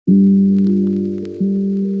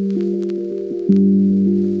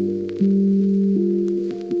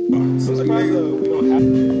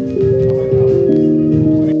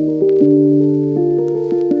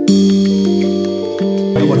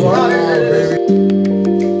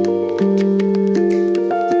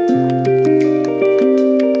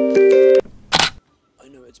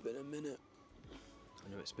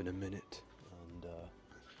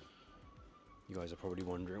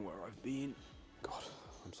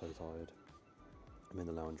so tired. I'm in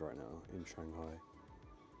the lounge right now in Shanghai,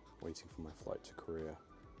 waiting for my flight to Korea,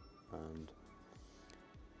 and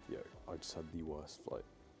yeah, I just had the worst flight.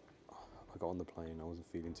 I got on the plane, I wasn't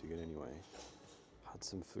feeling too good anyway. Had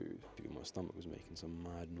some food, my stomach was making some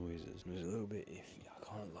mad noises. It was a little bit iffy, I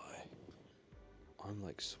can't lie. I'm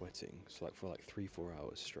like sweating, so like for like 3-4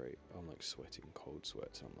 hours straight, I'm like sweating cold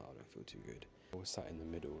sweats. I'm like, I don't feel too good. I was sat in the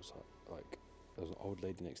middle, so like there was an old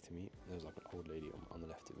lady next to me. There was like an old lady on the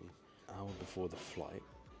left of me. An hour before the flight,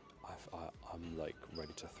 I'm like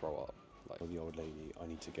ready to throw up. Like the old lady, I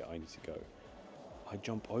need to go. I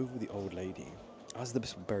jump over the old lady.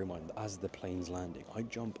 Bear in mind, as the plane's landing, I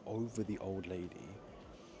jump over the old lady.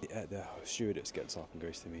 The stewardess gets up and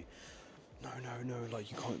goes to me, no, like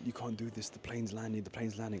you can't do this. The plane's landing.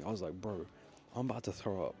 I was like, bro, I'm about to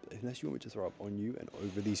throw up. Unless you want me to throw up on you and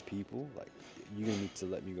over these people, like you're gonna need to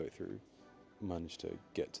let me go through. Managed to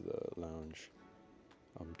get to the lounge.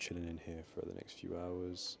 I'm chilling in here for the next few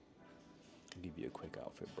hours. I'll give you a quick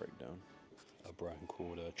outfit breakdown. A brand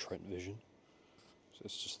called Trent Vision. So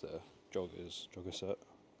it's just a jogger set.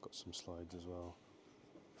 Got some slides as well.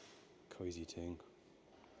 Cozy ting.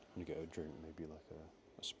 I'm gonna get a drink, maybe like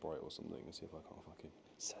a Sprite or something, and see if I can't fucking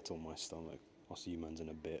settle my stomach. I'll see you mans in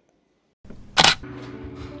a bit.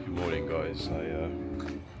 Good morning, guys.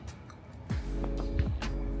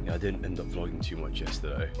 I didn't end up vlogging too much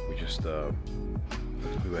yesterday.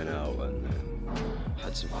 We went out and then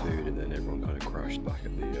had some food, and then everyone kind of crashed back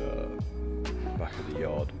at the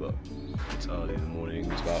yard. But it's early in the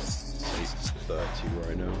morning. It's about 8:30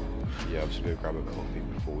 right now. Yeah, I'm just gonna grab a coffee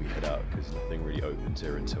before we head out because nothing really opens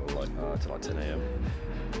here until like 10 AM.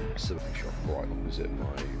 So the shop right opposite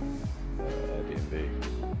my Airbnb.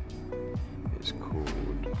 It's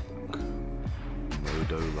called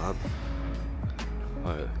Modo Lab.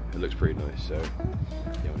 Oh, it looks pretty nice, so yeah,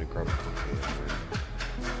 I'm gonna grab a coffee.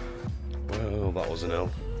 Well, that was an L.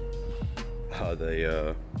 They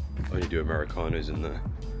only do Americanos in there,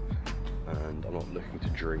 and I'm not looking to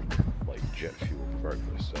drink like jet fuel for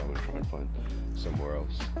breakfast, so I'm gonna try and find somewhere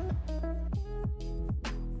else.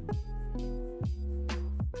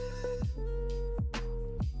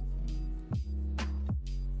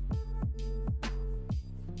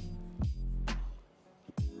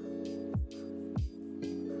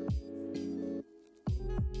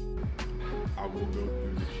 I will go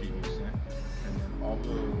through the sheet you sent, and then all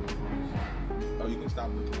those. Oh, you can stop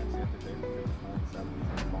looking at it today.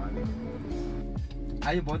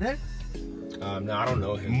 Are you bothered? No, I don't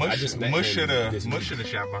know him. I just met Mush him. should have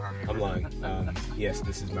shot behind me. I'm lying. Yes,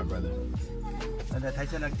 this is my brother.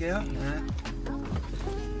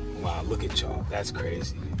 Wow, look at y'all. That's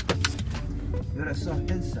crazy. You're so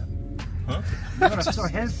handsome. Huh? You're so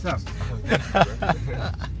handsome.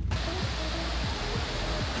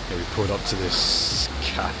 Yeah, we pulled up to this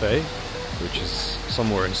cafe, which is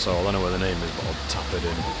somewhere in Seoul. I don't know where the name is, but I'll tap it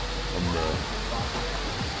in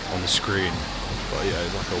on the screen. But yeah,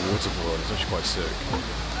 it's like a waterfall. It's actually quite sick.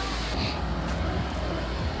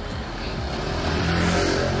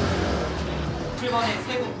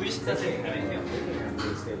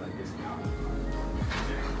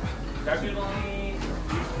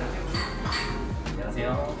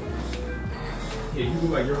 Yeah, you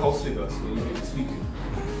look like you're hosting us when you get speaking.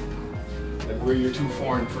 Like we're your two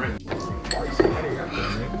foreign friends. I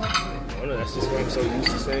don't know, that's just what I'm so used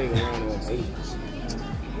to saying around Asians.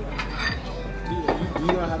 Do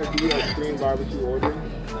you know how to do like Korean barbecue ordering?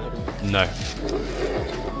 No.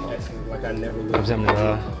 Like I never lived.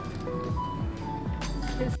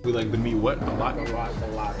 We like the meat what? A lot? A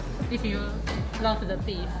lot. If you love the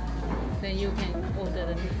beef, then you can order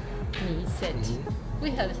the meat set.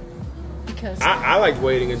 We have, because I like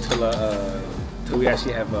waiting until we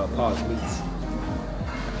actually have paused meats.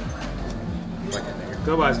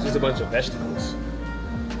 Otherwise, it's just a bunch of vegetables.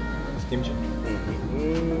 It's kimchi.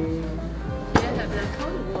 they have the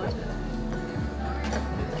cold water.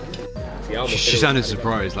 See, She sounded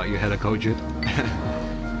surprised, like you had a cultured.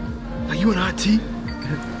 Are you an IT?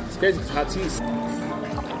 It's crazy because hot tea. Is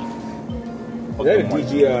that a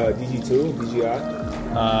DG2? DGI?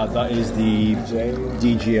 That is the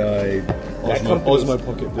DJI Osmo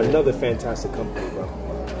Pocket Pro. Another fantastic company, bro.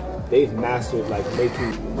 They've mastered like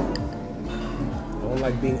making. I don't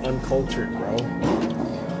like being uncultured, bro.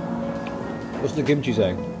 What's the kimchi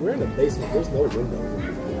saying? We're in the basement. There's no windows.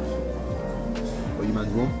 What you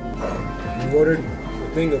man's wrong? You ordered a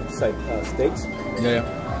thing of like steaks. Yeah.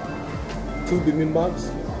 2 bibimbaps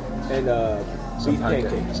and beef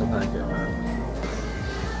pancakes. Some pancake.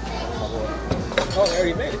 Oh, they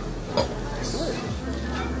already made it.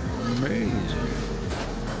 Amazing.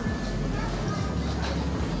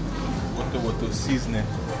 with the seasoning.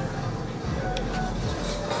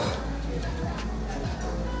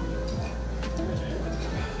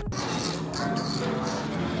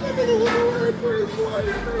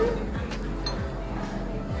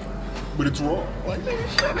 But it's raw. Like,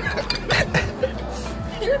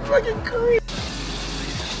 you're fucking crazy.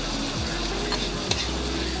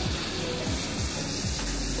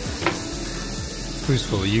 Who's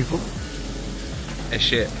for you for? That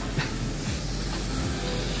shit.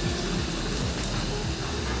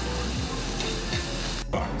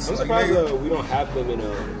 I'm surprised we don't have them in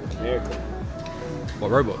America.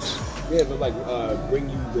 What, robots? Yeah, but like bring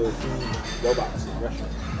you the food robots in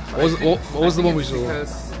restaurants. What was the one we saw?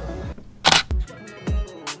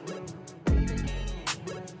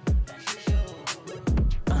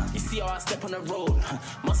 You see how I step on the road?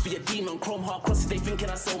 Must be a demon, chrome heart crosses, they thinking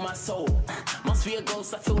I sold my soul. Must be a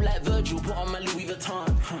ghost, I feel like Virgil, put on my Louis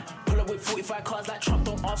Vuitton. Pull up with 45 cars like Trump,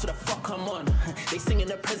 don't ask what the fuck I'm on. They singing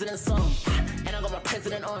the president's song, and I got my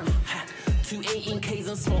president on. 218Ks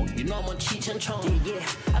and smoke, you know I'm on Cheech and Chong. Yeah,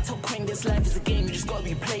 I told Krang this life is a game, you just gotta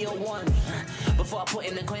be player one. Before I put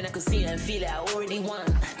in the coin, I could see it and feel it, I already won.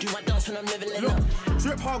 Do my dance when I'm leveling up.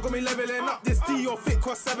 Drip hard got me leveling up, this D or fit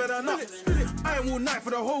cost 7 and up. I ain't all night for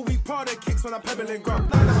the whole week, part of kicks when I'm pebbling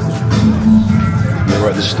grub. We're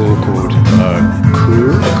at this store called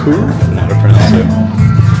Cool? I don't know how to pronounce it.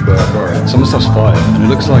 But some of the stuff's fire, and it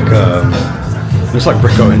looks like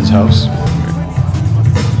Rick Owens' house.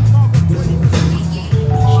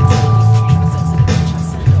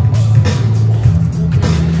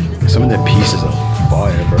 Some of their pieces are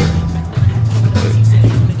fire, bro.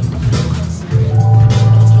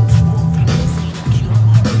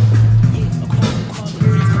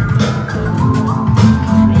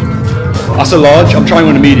 That's a large. I'm trying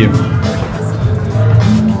on a medium.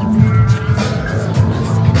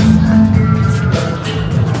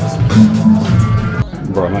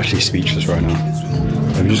 Bro, I'm actually speechless right now.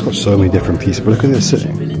 I've just got so many different pieces, but look at this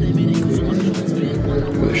sitting. Look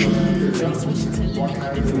at this shit.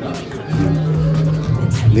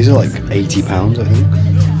 These are like £80, I think.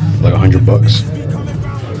 Like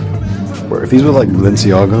 $100. Bro, if these were like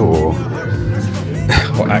Balenciaga or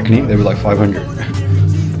Acne, they were like 500.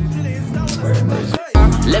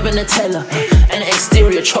 Living Nutella, and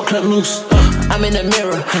exterior chocolate mousse. I'm in the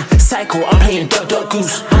mirror, psycho, I'm playing duck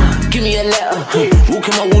goose. Give me a letter, walk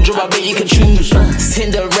in my wardrobe, I bet you can choose.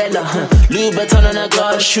 Cinderella, Louis Vuitton on her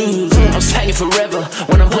glass shoes. I'm swaging forever,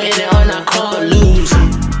 when I'm putting it on I can't lose.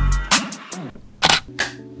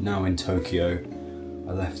 Now in Tokyo,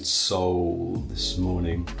 I left Seoul this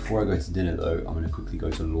morning. Before I go to dinner though, I'm going to quickly go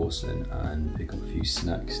to Lawson and pick up a few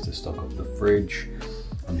snacks to stock up the fridge.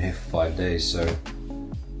 I'm here for 5 days, so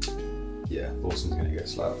yeah, Lawson's going to get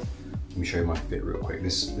slapped. Let me show you my fit real quick.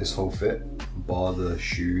 This whole fit, bar the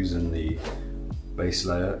shoes and the base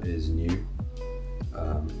layer, is new.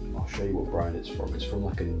 I'll show you what brand it's from. It's from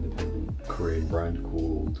like an independent Korean brand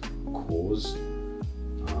called Cause.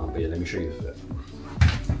 But yeah, let me show you the fit.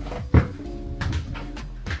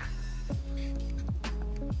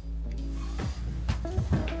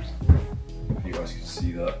 If you guys can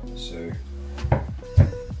see that, so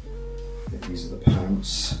these are the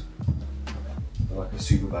pants. They're like a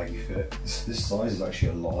super baggy fit. This size is actually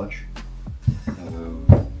a large.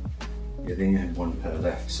 Yeah, they only had one pair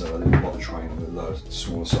left, so I didn't bother trying them with the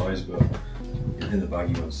small size, but in the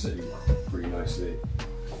baggy one's sitting pretty nicely.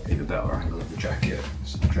 Even better angle of the jacket.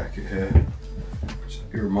 So the jacket here. So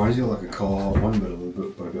it reminds you of like a car one, but a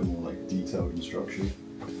bit more like detailed construction.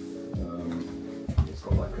 It's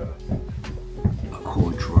got like a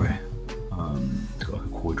corduroy. It's got like a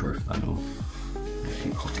corduroy flannel.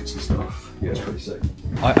 Pockets and stuff. Yeah, it's pretty sick.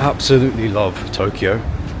 I absolutely love Tokyo.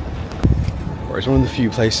 It's one of the few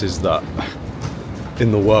places that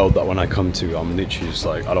in the world that when I come to, I'm literally just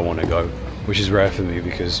like, I don't want to go, which is rare for me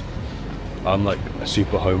because I'm like a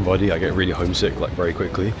super homebody. I get really homesick like very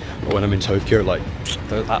quickly, but when I'm in Tokyo, like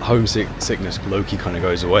that homesickness low-key kind of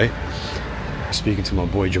goes away. Speaking to my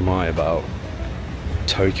boy Jamai about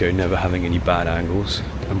Tokyo never having any bad angles,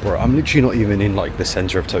 and bro, I'm literally not even in like the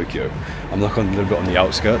center of Tokyo. I'm like a little bit on the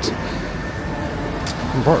outskirts,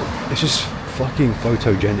 and bro, it's just fucking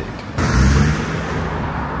photogenic.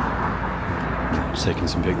 Just taking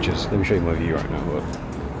some pictures. Let me show you my view right now. Look.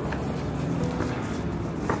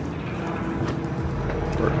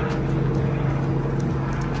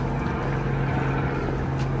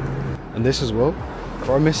 And this as well.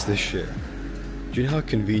 Bro, I miss this shit. Do you know how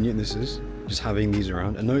convenient this is? Just having these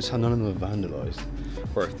around, and notice how none of them are vandalized.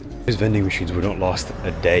 Bro, these vending machines would not last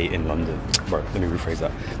a day in London. Bro, let me rephrase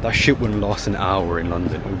that. That shit wouldn't last an hour in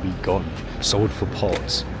London. It would be gone. Sold for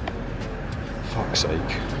pots. Fuck's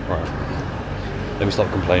sake. Right. let me stop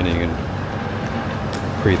complaining and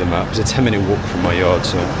read the map. It's a 10-minute walk from my yard,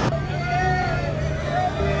 so.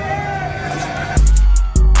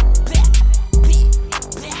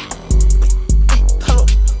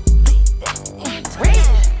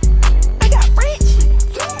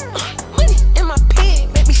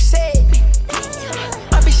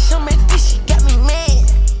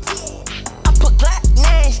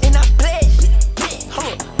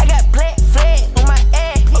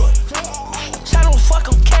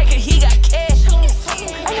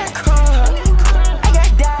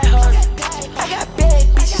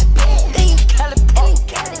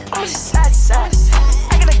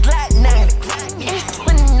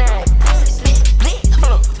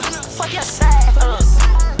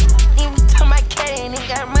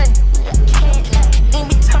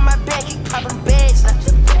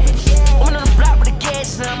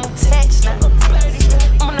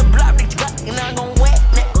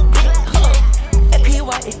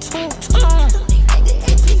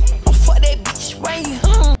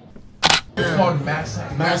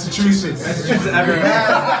 Massachusetts. No,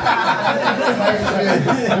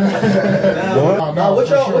 what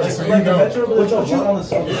y'all on the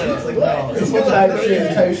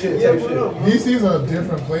DC's a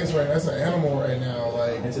different place right now. That's an animal right now.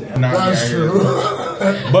 Like, that's true.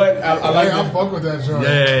 But I like. I fuck with that joint.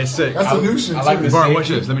 Yeah, it's sick. That's a new shit. I like the Bar, watch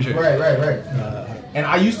this. Let me show you. Right. And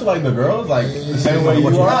I used to like the girls, like the same way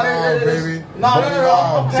you are, baby.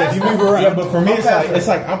 No. So if you move around, yeah, but for me, it's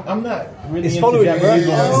like I'm not really into following that girl.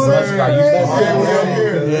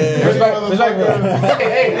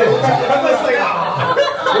 Hey,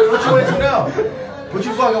 what you into now? What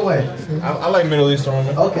you fucking with? I like Middle Eastern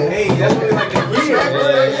women. Okay, hey, that's what like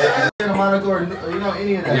Monaco or you know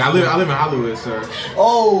any of that. Yeah, I live in Hollywood, sir.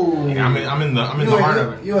 Oh, yeah, I'm in the heart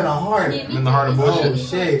of it. You in the heart? I'm in the heart of bullshit. Oh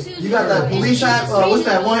shit! You got that police app? What's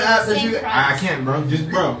that one app that you? I can't, bro. Just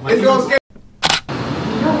bro. Like, it's gonna scare.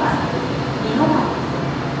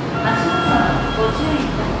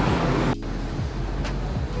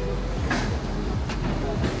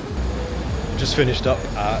 Just finished up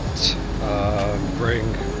at Bring.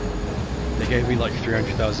 They gave me like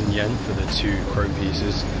 300,000 yen for the 2 chrome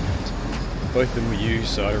pieces. Both of them were used,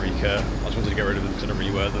 so I don't really care. I just wanted to get rid of them because I don't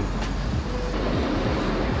really wear them.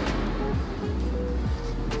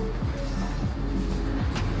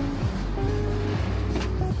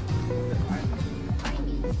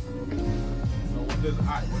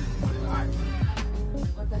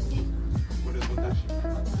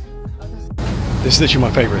 This is literally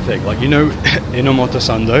my favourite thing. Like, you know, Inomoto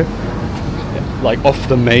Sando, like off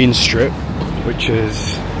the main strip, which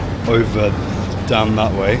is over down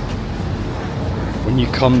that way. When you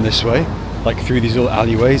come this way, like through these little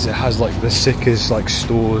alleyways, it has like the sickest like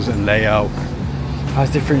stores and layout. It has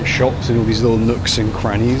different shops and all these little nooks and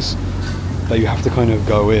crannies that you have to kind of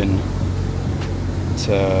go in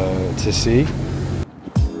to see.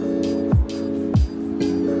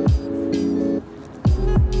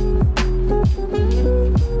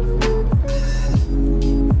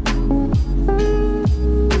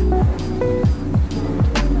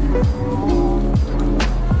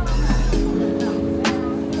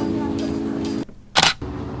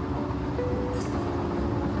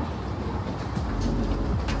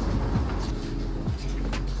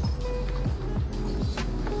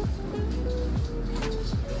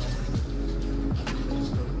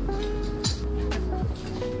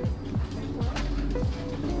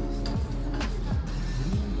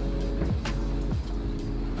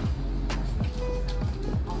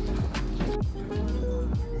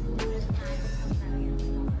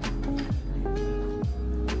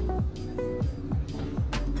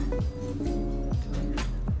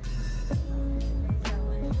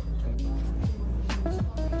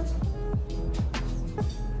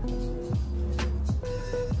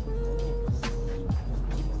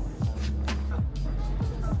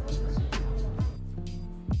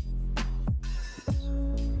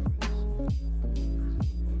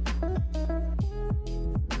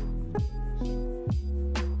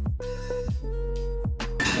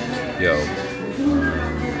 Yo,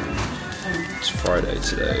 it's Friday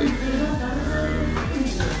today.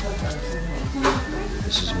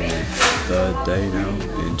 This is my 3rd day now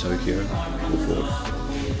in Tokyo, or 4th, I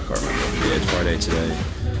can't remember. Yeah, it's Friday today.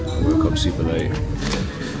 I woke up super late.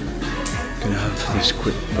 Gonna have this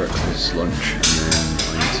quick breakfast, lunch, and then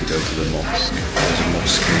I need to go to the mosque. There's a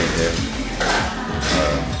mosque near here,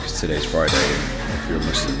 because today's Friday, and if you're a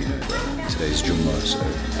Muslim, you know that today's Jummah, so.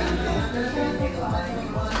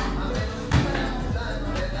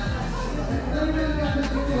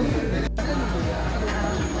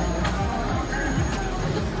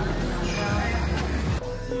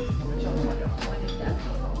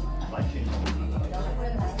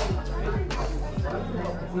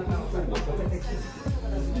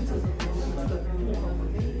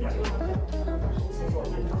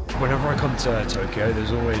 whenever I come to Tokyo,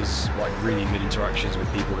 there's always like really good interactions with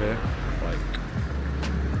people here,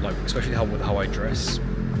 like especially how I dress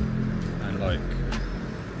and like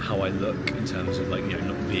how I look in terms of like, you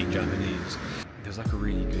know, not being Japanese. There's like a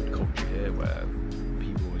really good culture here where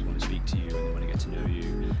people always want to speak to you and they want to get to know you.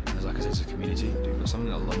 And there's like a sense of community. Dude,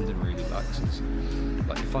 something that London really lacks is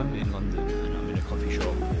like if I'm in London and I'm in a coffee shop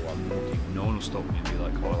or I'm walking, no one will stop me and be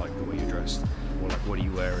like, oh, I like the way you're dressed, or like, what are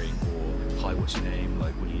you wearing, or hi, what's your name,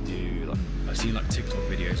 like, what do you do? Like, I've seen like TikTok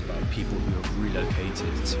videos about people who have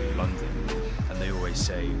relocated to London, and they always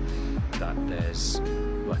say that there's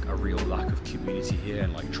like a real lack of community here,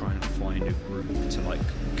 and like trying to find a group to like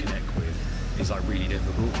connect with is like really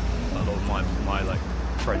difficult. A lot of my like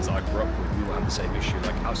friends that I grew up with, we all have the same issue.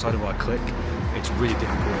 Like outside of our clique, it's really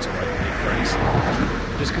difficult to like make friends,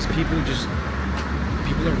 just because people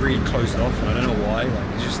are really closed off, and I don't know why.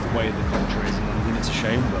 Like it's just the way the culture is in London. It's a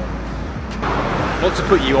shame, but not to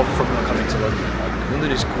put you off from not coming to London. Like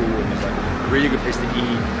London is cool, and it's like a really good place to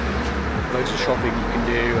eat, loads of shopping you can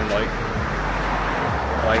do, and like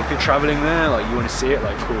if you're traveling there, like you want to see it,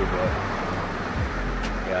 like cool, but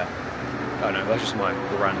yeah, I don't know, that's just my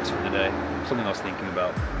rant for the day. Something I was thinking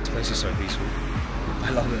about. This place is so peaceful.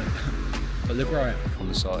 I love it. But look where I am on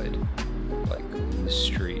the side, like on the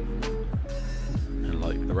street, and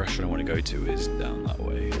like the restaurant I want to go to is down that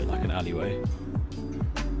way, in like an alleyway.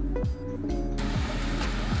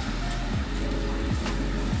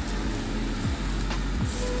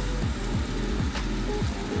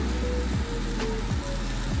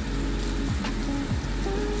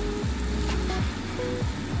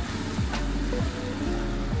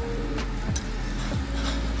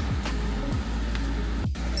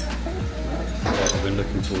 I've been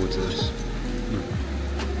looking forward to this.